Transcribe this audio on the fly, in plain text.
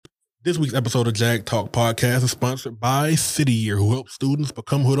This week's episode of Jag Talk Podcast is sponsored by City Year, who helps students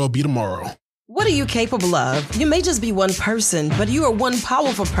become who they'll be tomorrow. What are you capable of? You may just be one person, but you are one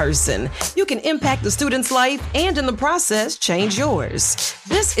powerful person. You can impact the student's life and in the process, change yours.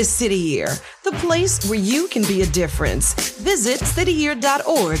 This is City Year, the place where you can be a difference. Visit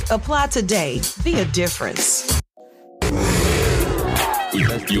cityyear.org. Apply today. Be a difference.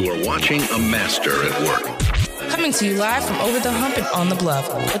 You are watching a master at work. Coming to you live from over the hump and on the bluff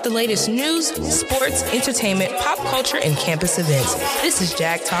with the latest news, sports, entertainment, pop culture, and campus events. This is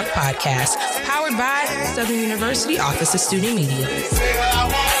Jag Talk Podcast, powered by Southern University Office of Student Media.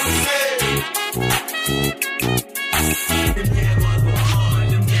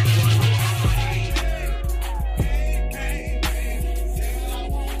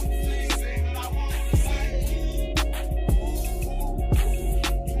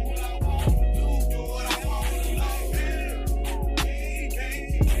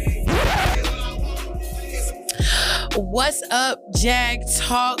 What's up, Jag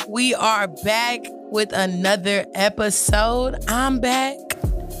Talk? We are back with another episode. I'm back.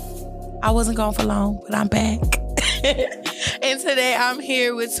 I wasn't gone for long, but I'm back. And today I'm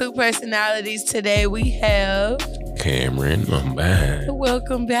here with two personalities. Today we have Cameron. I'm back.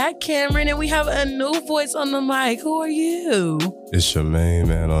 Welcome back, Cameron. And we have a new voice on the mic. Who are you? It's your main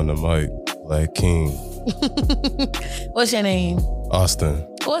man on the mic, Black King. What's your name? Austin.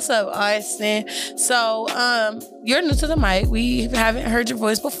 What's up, Austin? So, you're new to the mic. We haven't heard your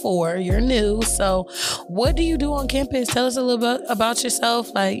voice before. You're new. So, what do you do on campus? Tell us a little bit about yourself.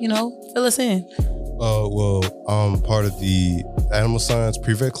 Fill us in. Well, I'm part of the Animal Science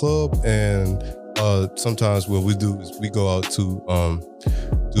Prefect Club, and sometimes what we do is we go out to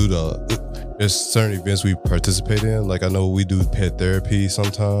there's certain events we participate in. Like I know we do pet therapy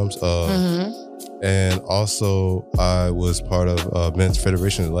sometimes. And also, I was part of Men's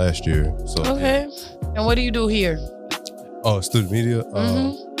Federation last year. So okay. And what do you do here? Oh, student media.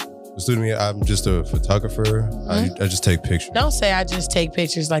 Student media. I'm just a photographer. I just take pictures. Don't say I just take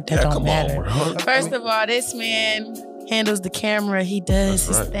pictures like that. Yeah, don't come matter. on, bro. First of all, this man handles the camera. He does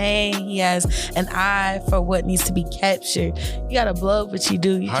his thing. He has an eye for what needs to be captured. You gotta blow up what you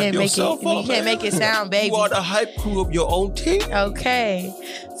do. You can't make it sound baby. You are the hype crew of your own team. Okay.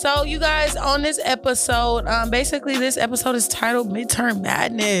 So you guys, on this episode, basically this episode is titled Midterm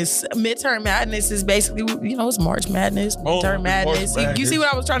Madness. Midterm Madness is basically, it's March Madness, Midterm Madness. You see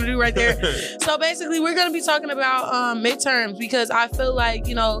what I was trying to do right there? So basically we're going to be talking about midterms because I feel like,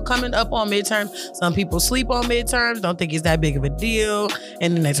 coming up on midterms, some people sleep on midterms, don't think it's that big of a deal,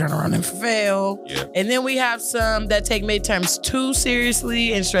 and then they turn around and fail. Yeah. And then we have some that take midterms too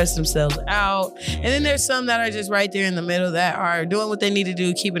seriously and stress themselves out. And then there's some that are just right there in the middle that are doing what they need to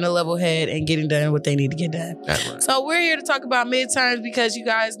do, keeping a level head and getting done what they need to get done. Right. So we're here to talk about midterms because you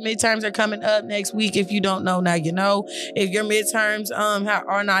guys, midterms are coming up next week. If you don't know, now you know. If your midterms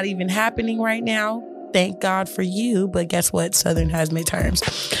are not even happening right now, thank God for you. But guess what? Southern has midterms.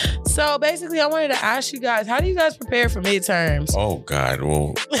 So basically, I wanted to ask you guys, how do you guys prepare for midterms? Oh, God.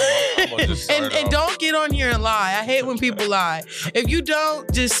 Well, I'm gonna just start and don't get on here and lie. I hate when people lie. If you don't,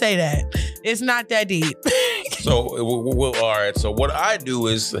 just say that. It's not that deep. So, all right. So what I do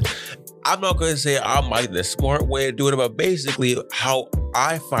is, I'm not going to say I'm like the smart way of doing it, but basically how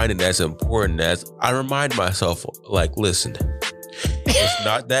I find it as important as I remind myself, like, listen, it's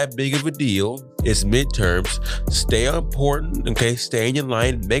not that big of a deal. It's midterms. Stay important, okay? Stay in your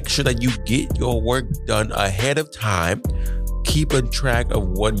line. Make sure that you get your work done ahead of time. Keep a track of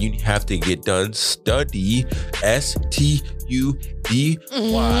what you have to get done. Study, STUDY.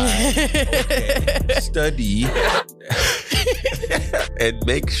 Okay. Study. And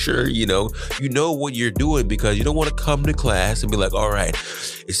make sure, you know what you're doing, because you don't want to come to class and be like, all right,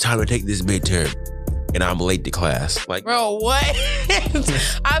 it's time to take this midterm. And I'm late to class. Like, bro, what?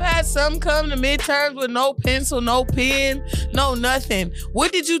 I've had some come to midterms with no pencil, no pen, no nothing.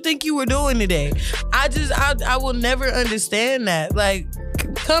 What did you think you were doing today? I will never understand that. Like,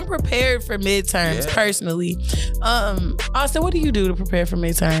 come prepared for midterms, personally. Austin, what do you do to prepare for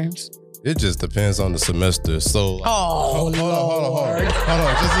midterms? It just depends on the semester. So, hold on.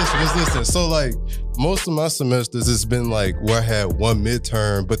 Just listen. So, like, most of my semesters, it's been like where I had one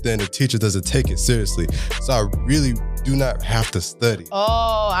midterm, but then the teacher doesn't take it seriously. So I really do not have to study.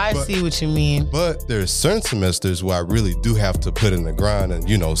 Oh, I see what you mean. But there's certain semesters where I really do have to put in the grind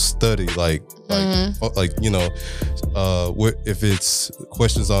and, study if it's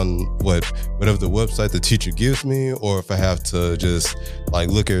questions on whatever the website the teacher gives me, or if I have to just like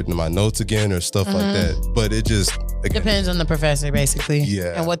look at my notes again or stuff like that. But it just Depends on the professor, basically.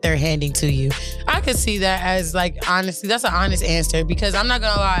 Yeah. And what they're handing to you. I could see that as like, honestly, that's an honest answer because I'm not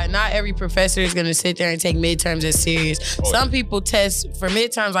going to lie. Not every professor is going to sit there and take midterms as serious. Some people test for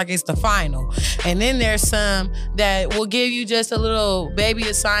midterms like it's the final. And then there's some that will give you just a little baby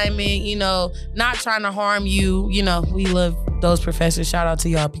assignment, you know, not trying to harm you. You know, we love those professors. Shout out to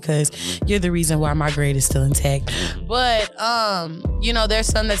y'all because you're the reason why my grade is still intact. But, you know, there's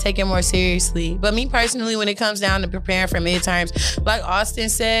some that take it more seriously. But me personally, when it comes down to preparing for midterms, like Austin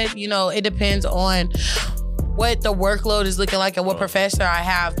said, you know, it depends on what the workload is looking like and what professor I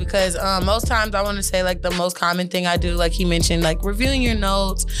have because most times I want to say like the most common thing I do, like he mentioned, like reviewing your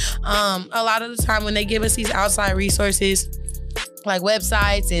notes. A lot of the time when they give us these outside resources, like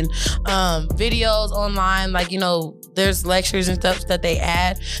websites and videos online, like, you know, there's lectures and stuff that they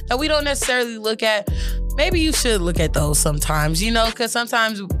add that we don't necessarily look at. Maybe you should look at those sometimes, you know, because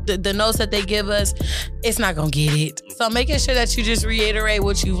sometimes the notes that they give us, it's not going to get it. So making sure that you just reiterate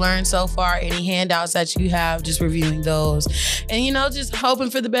what you've learned so far, any handouts that you have, just reviewing those. And, you know, just hoping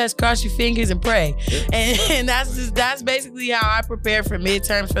for the best, cross your fingers and pray. And that's basically how I prepare for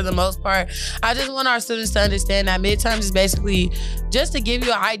midterms for the most part. I just want our students to understand that midterms is basically just to give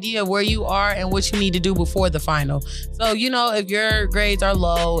you an idea of where you are and what you need to do before the final. So, you know, if your grades are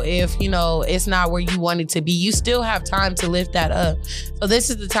low, if, you know, it's not where you want it to be, you still have time to lift that up. So this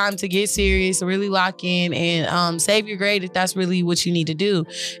is the time to get serious, really lock in and save your grade if that's really what you need to do.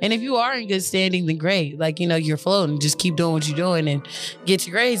 And if you are in good standing, then great. Like, you know, you're floating. Just keep doing what you're doing and get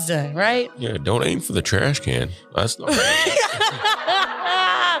your grades done, right? Yeah, don't aim for the trash can. That's not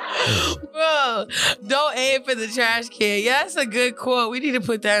Bro, don't aim for the trash can. Yeah, that's a good quote. We need to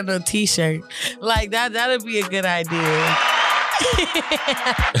put that on a t-shirt. Like that'll be a good idea.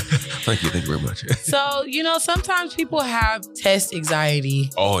 Thank you very much. So, you know, sometimes people have test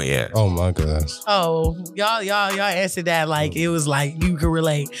anxiety. Oh yeah. Oh my gosh. Oh, y'all answered that like it was like you could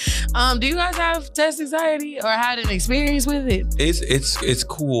relate. Do you guys have test anxiety or had an experience with it? It's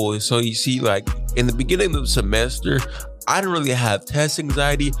cool. So you see, like in the beginning of the semester, I didn't really have test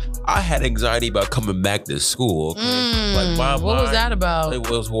anxiety. I had anxiety about coming back to school. Like what was that about? It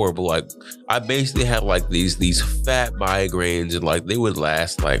was horrible. Like I basically had like these fat migraines and like they would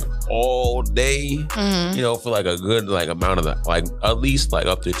last like all day, you know, for like a good like amount of that, like at least like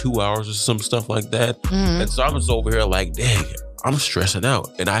up to 2 hours or some stuff like that. And so I was over here like, dang, I'm stressing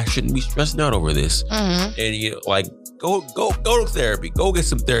out and I shouldn't be stressing out over this. And you know, like go to therapy. Go get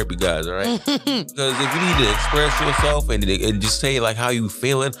some therapy, guys, all right? Because if you need to express yourself and just say like how you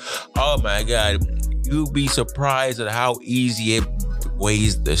feeling, oh my God, you'd be surprised at how easy it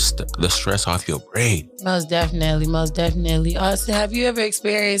weighs the stress off your brain. Most definitely. Austin, have you ever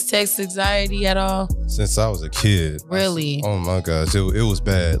experienced test anxiety at all? Since I was a kid. Really? Oh my gosh, it was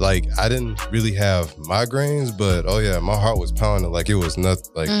bad. Like I didn't really have migraines, but oh yeah, my heart was pounding like it was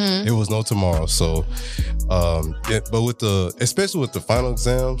nothing. Like it was no tomorrow. So, but especially with the final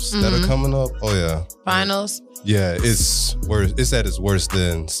exams that are coming up. Oh yeah. Finals. Yeah, it's worse. It's at its worst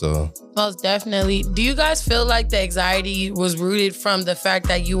then. So most definitely. Do you guys feel like the anxiety was rooted from the fact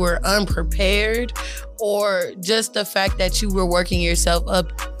that you were unprepared, or just the fact that you were working yourself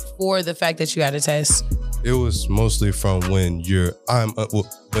up for the fact that you had a test? It was mostly from when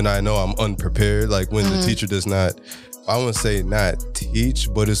I know I'm unprepared. Like when the teacher does not, I wouldn't say not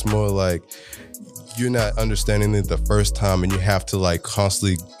teach, but it's more like you're not understanding it the first time and you have to like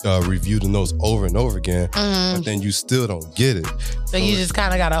constantly review the notes over and over again, but then you still don't get it. So you just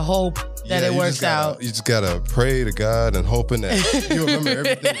kind of got to hope that it works out. You just got to pray to God and hoping that you remember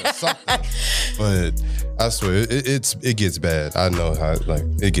everything or something. But I swear, it gets bad. I know how, like,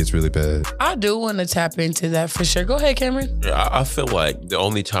 it gets really bad. I do want to tap into that for sure. Go ahead, Cameron. Yeah, I feel like the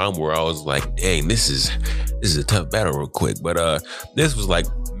only time where I was like, dang, this is a tough battle real quick. But this was like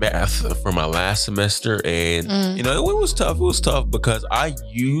math for my last semester. And, you know, it was tough. It was tough because I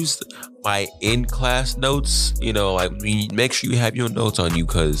used my in-class notes, you know, like make sure you have your notes on you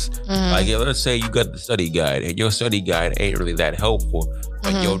because like let's say you got the study guide and your study guide ain't really that helpful,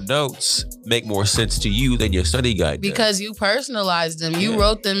 but your notes make more sense to you than your study guide does. Because you personalized them. You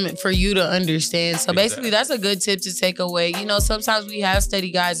wrote them for you to understand. So basically that's a good tip to take away. You know, sometimes we have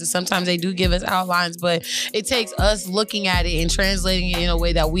study guides and sometimes they do give us outlines, but it takes us looking at it and translating it in a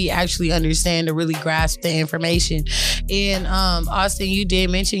way that we actually understand to really grasp the information. And Austin, you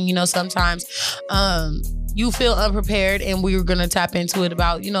did mention, you know, sometimes you feel unprepared, and we were going to tap into it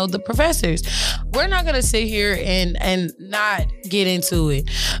about, you know, the professors. We're not going to sit here and not get into it.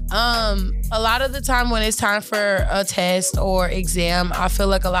 A lot of the time when it's time for a test or exam, I feel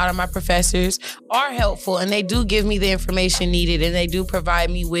like a lot of my professors are helpful and they do give me the information needed and they do provide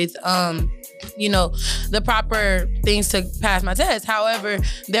me with the proper things to pass my test. However,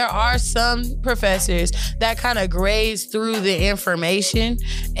 there are some professors that kind of graze through the information,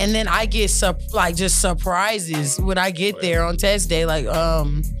 and then I get just surprises when I get there on test day, like,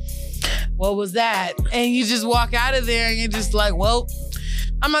 what was that? And you just walk out of there and you're just like, well,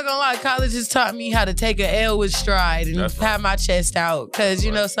 I'm not gonna lie, college has taught me how to take an L with stride and have my chest out. Cause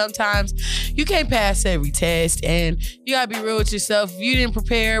sometimes you can't pass every test, and you gotta be real with yourself. If you didn't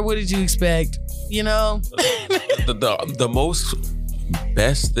prepare, what did you expect? The most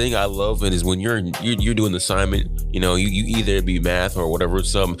best thing I love is when you're doing the assignment, you either be math or whatever,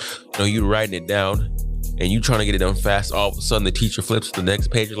 you writing it down and you trying to get it done fast. All of a sudden the teacher flips to the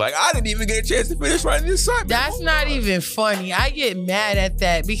next page. You're like, I didn't even get a chance to finish writing this assignment. That's not even funny. I get mad at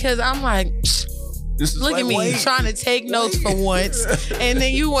that because I'm like, look at me trying to take notes for once, and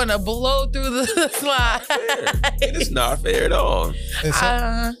then you want to blow through the slide. It's not fair at all.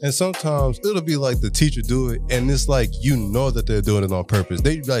 And sometimes it'll be like the teacher do it, and it's like that they're doing it on purpose.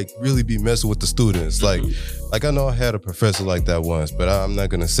 They really be messing with the students. Like I know I had a professor like that once, but I'm not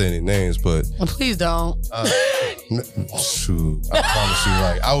gonna say any names. But please don't. Shoot, I promise you,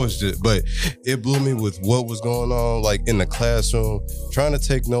 I was but it blew me with what was going on, in the classroom, trying to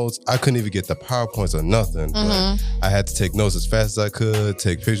take notes. I couldn't even get the PowerPoints or nothing. But I had to take notes as fast as I could,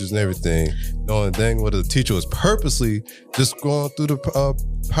 take pictures and everything, knowing dang what the teacher was purposely just going through the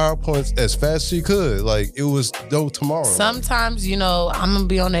PowerPoints as fast as she could. It was no tomorrow. Sometimes, I'm gonna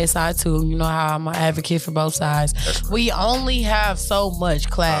be on their side too. You know how I'm an advocate for both sides. We only have so much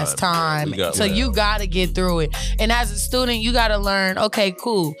class time, so you gotta get through it. And as a student, you gotta learn, okay,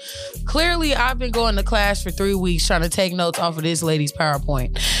 cool. Clearly, I've been going to class for 3 weeks trying to take notes off of this lady's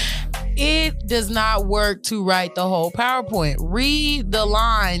PowerPoint. It does not work to write the whole PowerPoint. Read the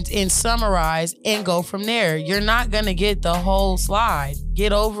lines and summarize and go from there. You're not going to get the whole slide.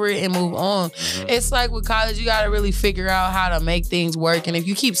 Get over it and move on. It's like with college, you got to really figure out how to make things work. And if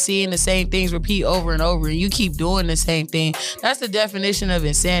you keep seeing the same things repeat over and over and you keep doing the same thing, that's the definition of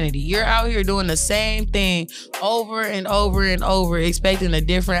insanity. You're out here doing the same thing over and over and over, expecting a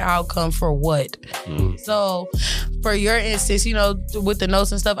different outcome for what? So for your instance, with the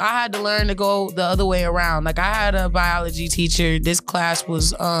notes and stuff, I had to learn to go the other way around. I had a biology teacher. This class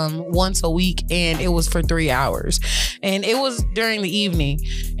was once a week, and it was for 3 hours. And it was during the evening.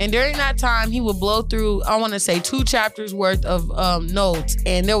 And during that time, he would blow through, I want to say 2 chapters worth of notes,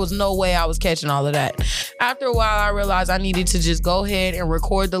 and there was no way I was catching all of that. After a while, I realized I needed to just go ahead and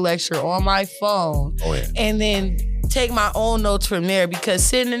record the lecture on my phone, and then take my own notes from there, because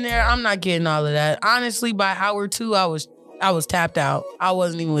sitting in there, I'm not getting all of that. Honestly, by hour 2, I was tapped out. I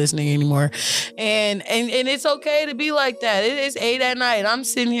wasn't even listening anymore. And it's okay to be like that. It's 8 at night. I'm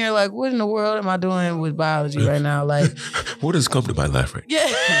sitting here like, what in the world am I doing with biology right now? What has come to my life right now?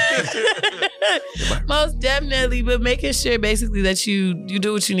 Yeah. Most definitely. But making sure basically that you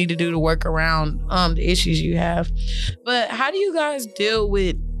do what you need to do to work around the issues you have. But how do you guys deal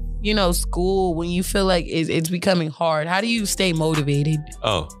with school when you feel like it's becoming hard? How do you stay motivated?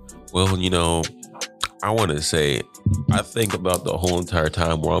 Oh, well, I want to say, I think about the whole entire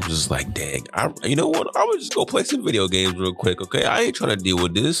time where I'm just like, dang, you know what? I would just go play some video games real quick, okay? I ain't trying to deal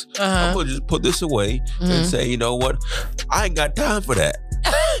with this. I'm going to just put this away and say, you know what? I ain't got time for that.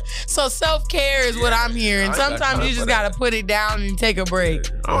 So self-care is what I'm hearing. Sometimes you just got to put it down and take a break.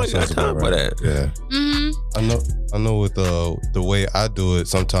 I ain't got time for that. Yeah. I know with the way I do it,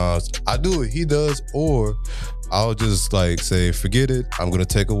 sometimes I do what he does, or I'll just say, forget it. I'm going to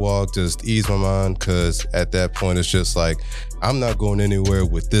take a walk, just ease my mind. Because at that point, it's just I'm not going anywhere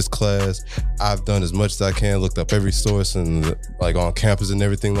with this class. I've done as much as I can, looked up every source and on campus and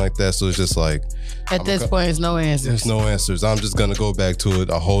everything like that. So it's just at this point, there's no answers. There's no answers. I'm just going to go back to it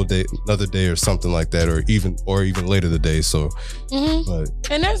a whole day, another day or something like that, or even later the day. So,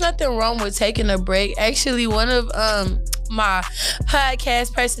 and there's nothing wrong with taking a break. Actually, one of my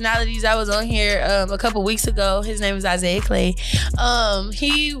podcast personalities, I was on here a couple weeks ago. His name is Isaiah Clay.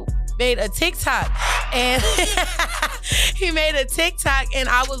 He made a TikTok, and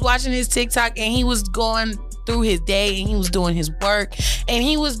I was watching his TikTok, and he was going through his day, and he was doing his work, and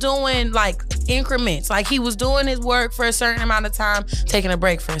he was doing increments. He was doing his work for a certain amount of time, taking a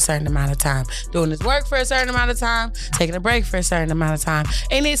break for a certain amount of time, doing his work for a certain amount of time, taking a break for a certain amount of time.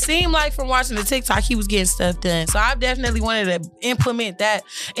 And it seemed like from watching the TikTok, he was getting stuff done. So I've definitely wanted to implement that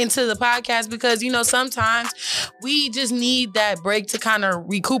into the podcast, because sometimes we just need that break to kind of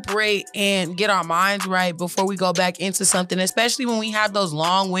recuperate and get our minds right before we go back into something, especially when we have those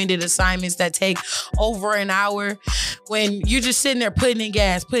long-winded assignments that take over an hour when you're just sitting there putting in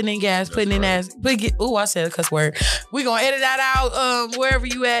gas. Oh, I said a cuss word. We gonna edit that out wherever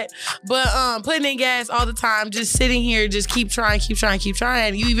you at. But putting in gas all the time, just sitting here, just keep trying.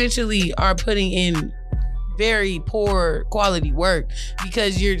 You eventually are putting in very poor quality work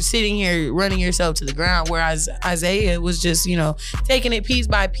because you're sitting here running yourself to the ground, whereas Isaiah was just, taking it piece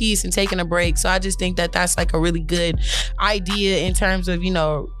by piece and taking a break. So I just think that that's like a really good idea in terms of,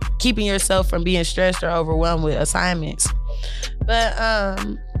 keeping yourself from being stressed or overwhelmed with assignments. But,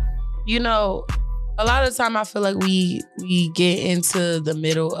 a lot of the time I feel like we get into the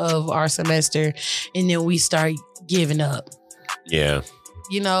middle of our semester and then we start giving up. Yeah.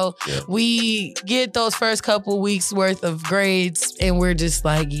 We get those first couple weeks worth of grades and we're just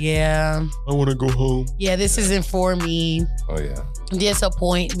like, yeah. I want to go home. Yeah, this isn't for me. Oh, yeah.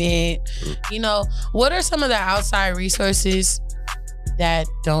 Disappointment. What are some of the outside resources that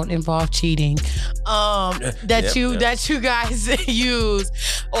don't involve cheating that you guys use,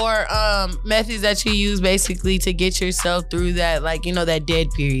 or methods that you use basically to get yourself through that, that dead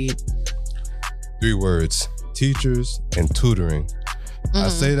period? 3 words: teachers and tutoring. I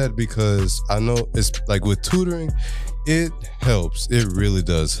say that because I know it's like with tutoring, it helps. It really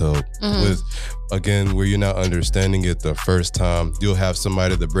does help. With, again, where you're not understanding it the first time, you'll have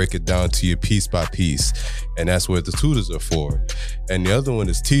somebody to break it down to you piece by piece. And that's what the tutors are for. And the other one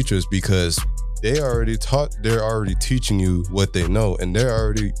is teachers, because they're already teaching you what they know. And they're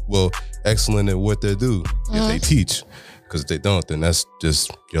already, excellent at what they do if they teach. Because if they don't, then that's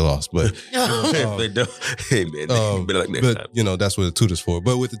just, you're lost. But if they don't, hey man, be like next time. That's what the tutor's for.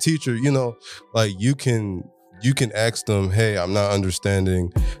 But with the teacher, like you can ask them, hey, I'm not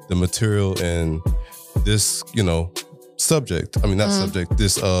understanding the material in this, subject. I mean, not subject,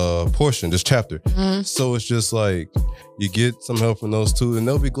 this portion, this chapter. So it's just like you get some help from those two and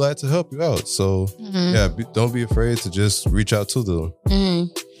they'll be glad to help you out. So don't be afraid to just reach out to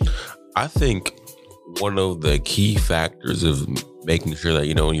them. I think one of the key factors of making sure that,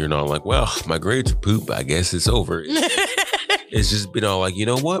 you're not like, well, my grades are poop, I guess it's over. It's just been all like, you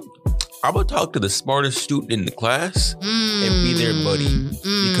know what? I'm going to talk to the smartest student in the class and be their buddy.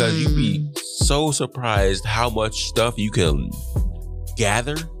 Because you'd be so surprised how much stuff you can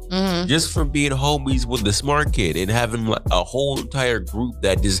gather just from being homies with the smart kid and having like a whole entire group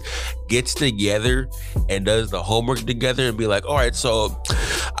that just gets together and does the homework together and be like, all right, so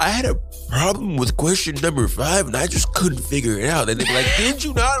I had a problem with question number 5 and I just couldn't figure it out. And they'd be like, did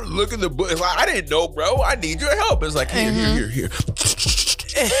you not look in the book? It's like, I didn't know, bro. I need your help. It's like, here.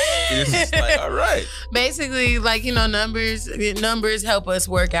 It's just like, all right. Basically, numbers help us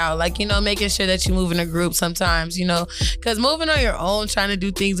work out. Making sure that you move in a group sometimes, because moving on your own, trying to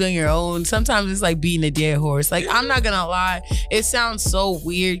do things on your own, sometimes it's like beating a dead horse. I'm not gonna lie, it sounds so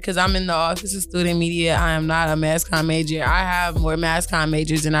weird because I'm in the Office of Student Media. I am not a mass comm major. I have more mass comm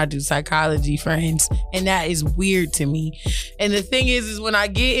majors than I do psychology friends, and that is weird to me. And the thing is when I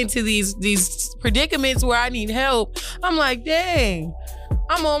get into these predicaments where I need help, I'm like, dang,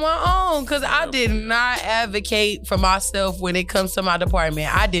 I'm on my own, because I did not advocate for myself when it comes to my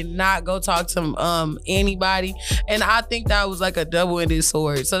department. I did not go talk to anybody, and I think that was like a double-edged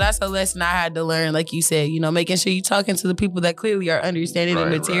sword. So that's a lesson I had to learn, like you said, making sure you're talking to the people that clearly are understanding the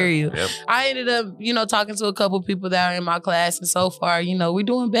material. Right. Yep. I ended up, talking to a couple people that are in my class, and so far, we're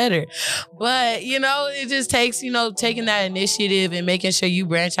doing better. But, it just takes, taking that initiative and making sure you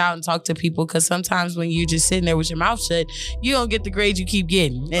branch out and talk to people, because sometimes when you're just sitting there with your mouth shut, you don't get the grades you keep getting.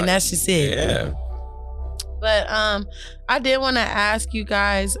 And that's just it. Yeah. But I did want to ask you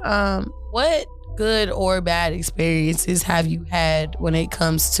guys, what good or bad experiences have you had when it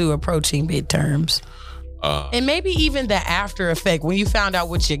comes to approaching midterms? And maybe even the after effect when you found out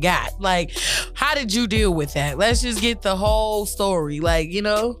what you got. Like, how did you deal with that? Let's just get the whole story.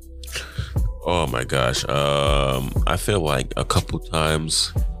 Oh my gosh. I feel like a couple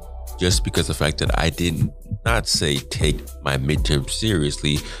times, just because of the fact that I did not say take my midterm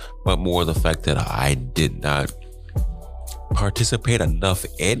seriously, but more the fact that I did not participate enough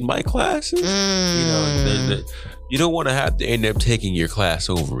in my classes. You don't want to have to end up taking your class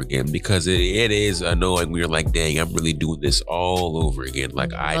over again, because it is annoying when you're like, dang, I'm really doing this all over again.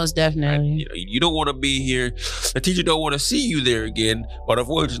 Most definitely. You don't want to be here. The teacher don't want to see you there again, but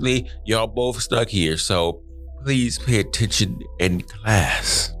unfortunately, y'all both stuck here. So please pay attention in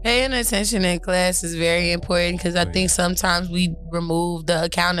class. Paying attention in class is very important because I think sometimes we remove the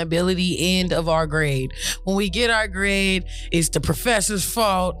accountability end of our grade. When we get our grade, it's the professor's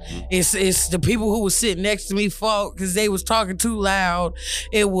fault. It's the people who was sitting next to me fault because they was talking too loud.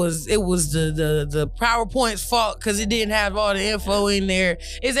 It was the PowerPoint's fault because it didn't have all the info in there.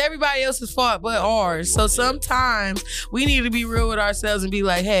 It's everybody else's fault but ours. So sometimes we need to be real with ourselves and be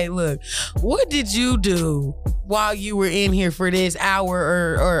like, hey, look, what did you do while you were in here for this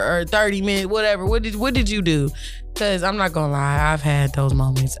hour or 30 minutes, whatever? What did you do? Because I'm not gonna lie, I've had those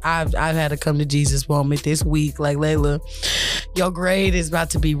moments. I've had a come to Jesus moment this week. Like, Laila, your grade is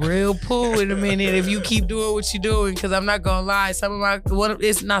about to be real poor in a minute if you keep doing what you're doing. Because I'm not gonna lie,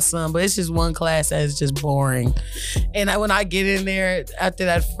 it's not some, but it's just one class that is just boring. And when I get in there after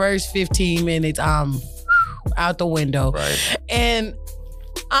that first 15 minutes, I'm out the window. Right. And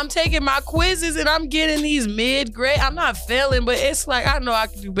I'm taking my quizzes and I'm getting these mid-grade. I'm not failing, but it's like, I know I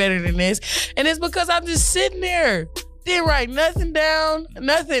can do better than this. And it's because I'm just sitting there. Didn't write nothing down,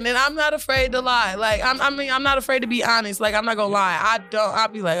 nothing. And I'm not afraid to lie. Like, I'm not afraid to be honest. Like, I'm not gonna lie. I'll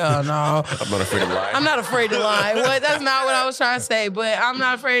be like, oh no. I'm not afraid to lie. I'm not afraid to lie. What? That's not what I was trying to say, but I'm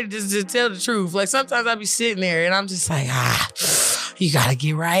not afraid to just tell the truth. Like, sometimes I'll be sitting there and I'm just like, you gotta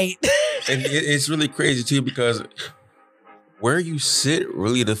get right. And it's really crazy too because where you sit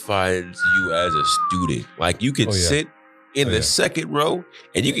really defines you as a student. Like, you can sit in the second row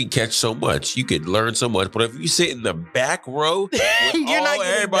and you can catch so much. You can learn so much. But if you sit in the back row with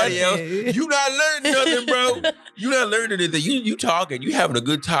everybody else, you're not learning nothing, bro. You're not learning anything. You talking, you having a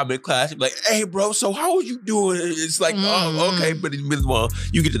good time in class. You're like, hey, bro, so how was you doing? It's like, oh, okay. But meanwhile,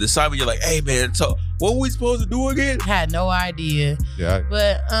 you get to the assignment, you're like, hey, man, so what were we supposed to do again? Had no idea. Yeah.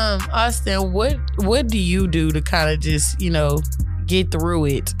 But Austin, what do you do to kind of just, get through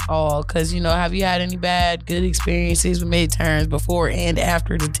it all? Because, have you had any good experiences with midterms before and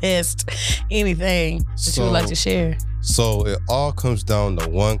after the test? Anything that you would like to share? So it all comes down to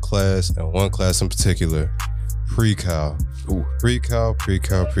one class and one class in particular, pre-cal. Pre-cal.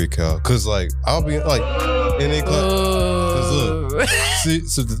 Because, I'll be, in a class. Because, look,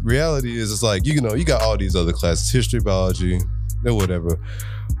 so the reality is, it's like, you got all these other classes, history, biology, whatever.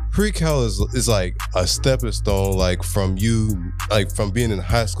 Pre-cal is like a stepping stone, from being in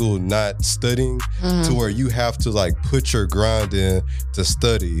high school not studying to where you have to put your grind in to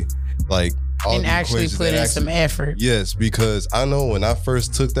study, all and actually put in some effort. Yes, because I know when I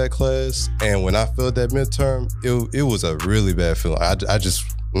first took that class and when I failed that midterm, it was a really bad feeling. I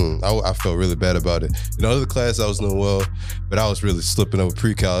felt really bad about it. Other class I was doing well, but I was really slipping over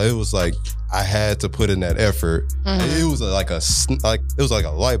pre-cal. It was like I had to put in that effort. It was like a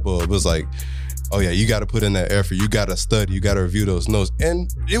light bulb. It was like, oh yeah, you got to put in that effort. You got to study. You got to review those notes.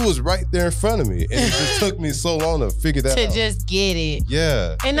 And it was right there in front of me. And it just took me so long to figure that out. To just get it.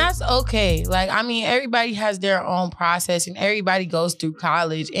 Yeah. And that's okay. Everybody has their own process and everybody goes through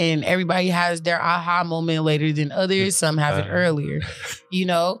college and everybody has their aha moment later than others. Some have it earlier.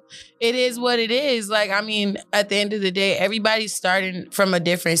 It is what it is. At the end of the day, everybody's starting from a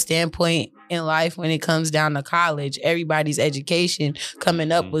different standpoint in life when it comes down to college. Everybody's education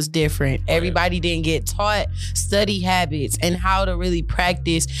coming up was different. Everybody didn't get taught study habits and how to really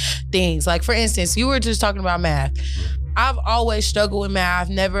practice things. Like, for instance, you were just talking about math. I've always struggled with math,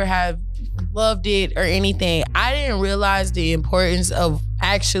 never have loved it or anything. I didn't realize the importance of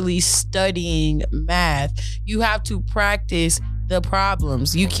actually studying math. You have to practice the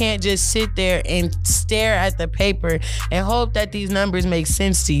problems. You can't just sit there and stare at the paper and hope that these numbers make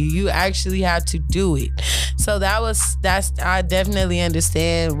sense to you. You actually have to do it. So I definitely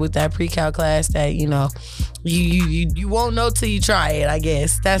understand with that pre-cal class that, you won't know till you try it, I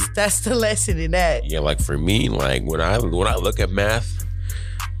guess. That's the lesson in that. Yeah, for me, when I look at math,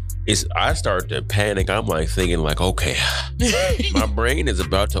 I start to panic. I'm thinking okay, my brain is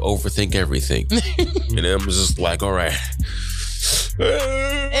about to overthink everything. And I'm just like, all right.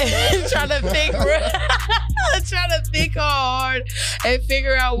 trying to think hard and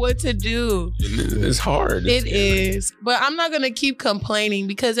figure out what to do. It's hard. It is. But I'm not going to keep complaining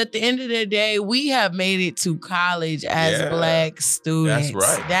because at the end of the day, we have made it to college as Black students. That's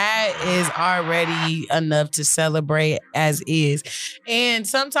right. That is already enough to celebrate as is. And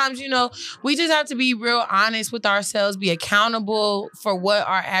sometimes, we just have to be real honest with ourselves, be accountable for what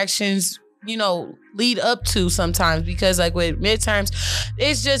our actions lead up to sometimes, because with midterms,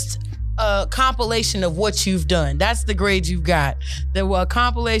 it's just a compilation of what you've done. That's the grade you've got. The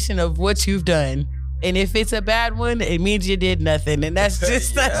compilation of what you've done. And if it's a bad one, it means you did nothing. And that's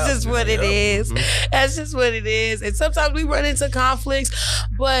just what it is. That's just what it is. And sometimes we run into conflicts,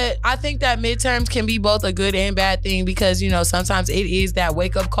 but I think that midterms can be both a good and bad thing because, sometimes it is that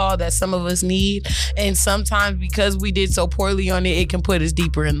wake-up call that some of us need. And sometimes because we did so poorly on it, it can put us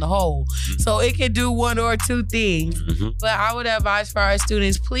deeper in the hole. So it can do one or two things. But I would advise for our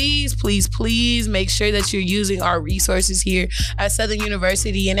students, please, please, please make sure that you're using our resources here at Southern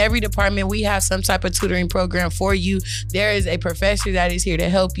University. In every department, we have some type of tutoring program for you. There is a professor that is here to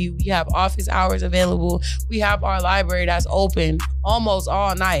help you. We have office hours available. We have our library that's open almost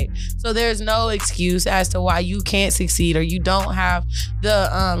all night. So there's no excuse as to why you can't succeed or you don't have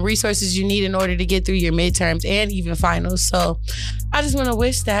the resources you need in order to get through your midterms and even finals. So I just want to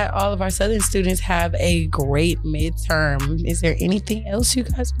wish that all of our Southern students have a great midterm. Is there anything else you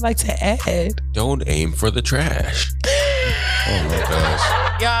guys would like to add? Don't aim for the trash. Oh my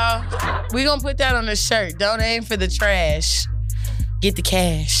gosh. Y'all, we gonna put that on the shirt. Don't aim for the trash. Get the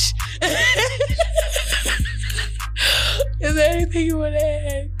cash. Is there anything you want to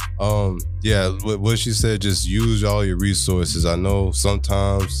add? Yeah, what she said, just use all your resources. I know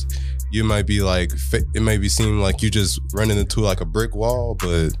sometimes you might be like, it may seem like you just running into like a brick wall,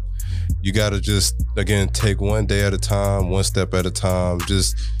 but you got to just, again, take one day at a time, one step at a time.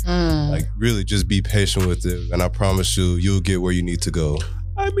 Just like really just be patient with it. And I promise you'll get where you need to go.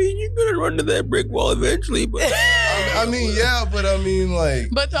 I mean, you're going to run to that brick wall eventually, but... But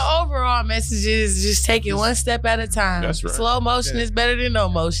the overall message is just take it one step at a time. That's right. Slow motion is better than no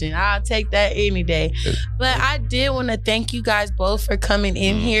motion. I'll take that any day. But I did want to thank you guys both for coming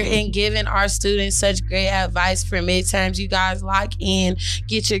in here and giving our students such great advice for midterms. You guys lock in,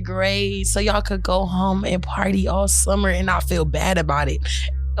 get your grades so y'all could go home and party all summer and not feel bad about it.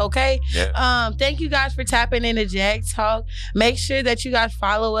 Okay. Yeah. Thank you guys for tapping into Jag Talk. Make sure that you guys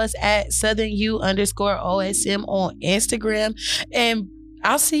follow us at SouthernU_OSM on Instagram. And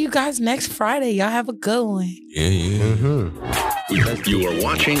I'll see you guys next Friday. Y'all have a good one. Yeah. You are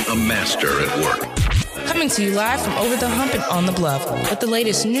watching a master at work. Coming to you live from over the hump and on the bluff with the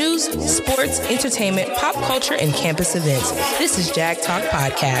latest news, sports, entertainment, pop culture, and campus events. This is Jag Talk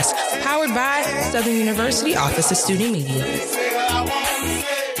Podcast, powered by Southern University Office of Student Media.